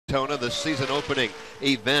Daytona, the season opening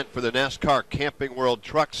event for the NASCAR Camping World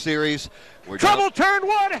Truck Series. Trouble turn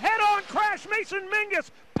one, head-on crash. Mason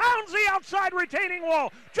Mingus pounds the outside retaining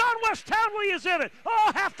wall. John West Townley is in it.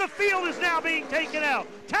 Oh, half the field is now being taken out.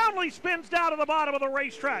 Townley spins down to the bottom of the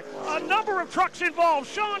racetrack. A number of trucks involved.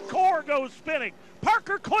 Sean Corr goes spinning.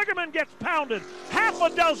 Parker Kligerman gets pounded. Half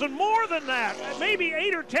a dozen, more than that. Maybe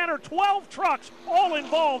 8 or 10 or 12 trucks all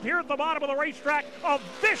involved here at the bottom of the racetrack. A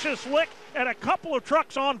vicious lick and a couple of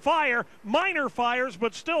trucks on fire. Minor fires,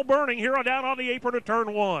 but still burning here down on the apron of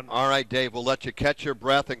turn one. All right, Dave, we'll let you catch your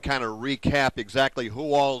breath and kind of recap exactly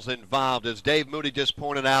who all's involved. As Dave Moody just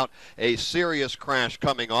pointed out, a serious crash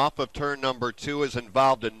coming off of turn number 2 has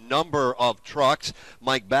involved a number of trucks.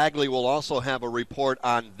 Mike Bagley will also have a report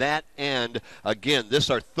on that end. Again, this is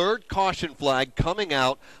our third caution flag coming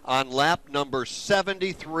out on lap number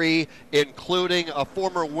 73, including a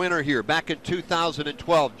former winner here back in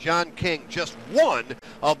 2012, John King, just one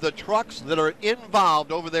of the trucks that are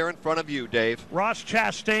involved over there in front of you, Dave. Ross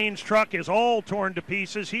Chastain's truck is all torn to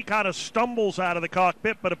pieces. He kind of stumbles out of the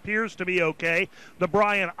cockpit, but appears to be okay. The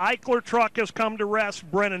Brian Eichler truck has come to rest.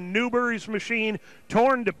 Brennan Newberry's machine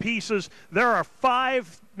torn to pieces. There are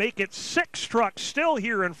 5, make it 6 trucks still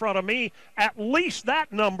here in front of me, at least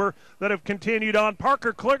that number, that have continued on.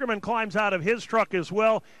 Parker Kligerman climbs out of his truck as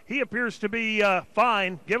well. He appears to be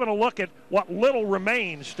fine, given a look at what little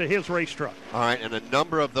remains to his race truck. All right, and a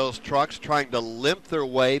number of those trucks trying to limp their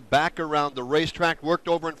way back around the racetrack. Worked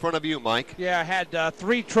over in front of you, Mike. Yeah, I had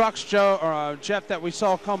 3 trucks, Jeff, that we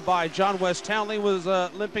saw come by. John West Townley was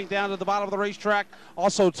limping down to the bottom of the racetrack.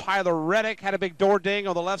 Also, Tyler Reddick had a big door ding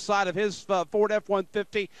on the left side of his Ford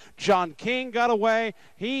F-150. John King got away.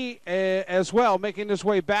 He, as well, making his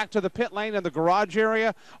way back to the pit lane in the garage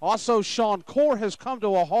area. Also, Sean Corr has come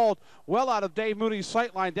to a halt well out of Dave Moody's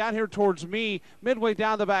sight line down here towards me, midway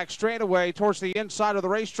down the back straightaway towards the inside of the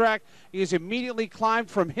racetrack. He has immediately climbed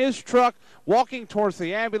from his truck, walking towards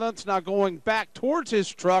the ambulance, now going back towards his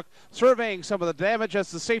truck, surveying some of the damage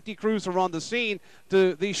as the safety crews are on the scene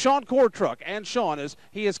to the Sean Corr truck. And Sean, as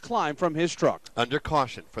he has climbed from his truck. Under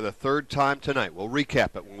caution for the 3rd time tonight. We'll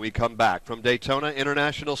recap it when we come back from Daytona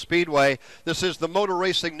International Speedway. This is the Motor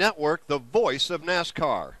Racing Network, the voice of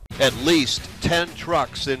NASCAR. At least 10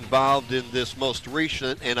 trucks involved in this most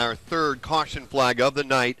recent and our 3rd caution flag of the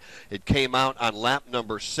night. It came out on lap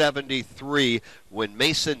number 73 when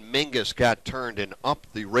Mason Mingus got turned, and up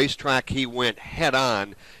the racetrack he went head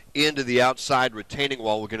on into the outside retaining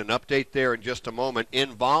wall. We'll get an update there in just a moment.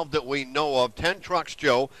 Involved that we know of, 10 trucks,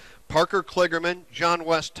 Joe. Parker Kligerman, John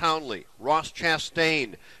West Townley, Ross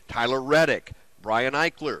Chastain, Tyler Reddick, Brian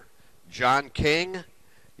Eichler, John King.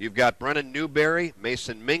 You've got Brennan Newberry,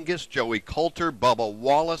 Mason Mingus, Joey Coulter, Bubba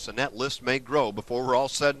Wallace, and that list may grow before we're all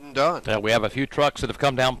said and done. We have a few trucks that have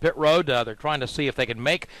come down pit road. They're trying to see if they can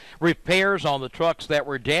make repairs on the trucks that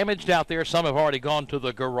were damaged out there. Some have already gone to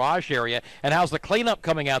the garage area. And how's the cleanup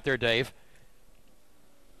coming out there, Dave?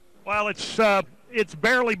 Well, it's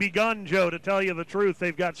barely begun, Joe, to tell you the truth.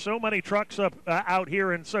 They've got so many trucks out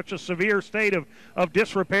here in such a severe state of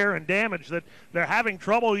disrepair and damage that they're having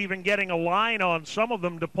trouble even getting a line on some of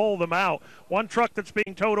them to pull them out. One truck that's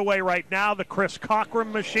being towed away right now, the Chris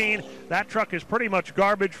Cochran machine, that truck is pretty much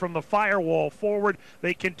garbage from the firewall forward.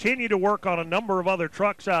 They continue to work on a number of other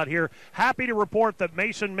trucks out here. Happy to report that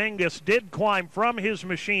Mason Mingus did climb from his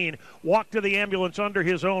machine, walk to the ambulance under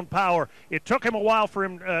his own power. It took him a while for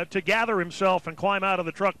him to gather himself and climb out of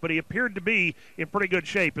the truck, but he appeared to be in pretty good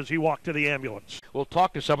shape as he walked to the ambulance. We'll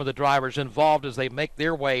talk to some of the drivers involved as they make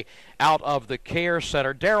their way out of the care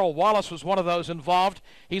center. Darrell Wallace was one of those involved.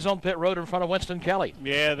 He's on pit road in front of Winston Kelly.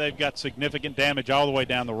 Yeah, they've got significant damage all the way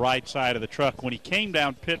down the right side of the truck. When he came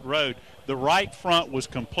down pit road, the right front was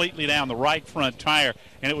completely down, the right front tire,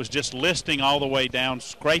 and it was just listing all the way down,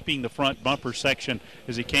 scraping the front bumper section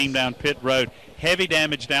as he came down pit road. Heavy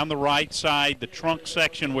damage down the right side, the trunk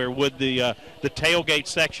section where would the tailgate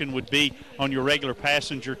section would be on your regular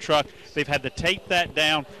passenger truck. They've had to tape that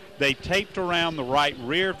down. They taped around the right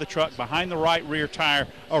rear of the truck, behind the right rear tire,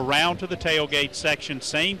 around to the tailgate section.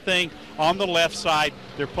 Same thing on the left side.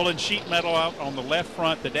 They're pulling sheet metal out on the left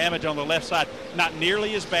front. The damage on the left side, not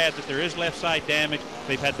nearly as bad, but there is left side damage.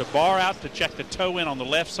 They've had the bar out to check the toe in on the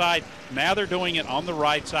left side. Now they're doing it on the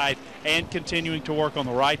right side and continuing to work on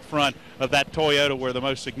the right front of that Toyota where the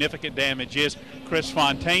most significant damage is. Chris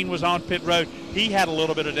Fontaine was on pit road. He had a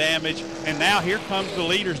little bit of damage, and now here comes the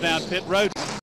leaders down pit road.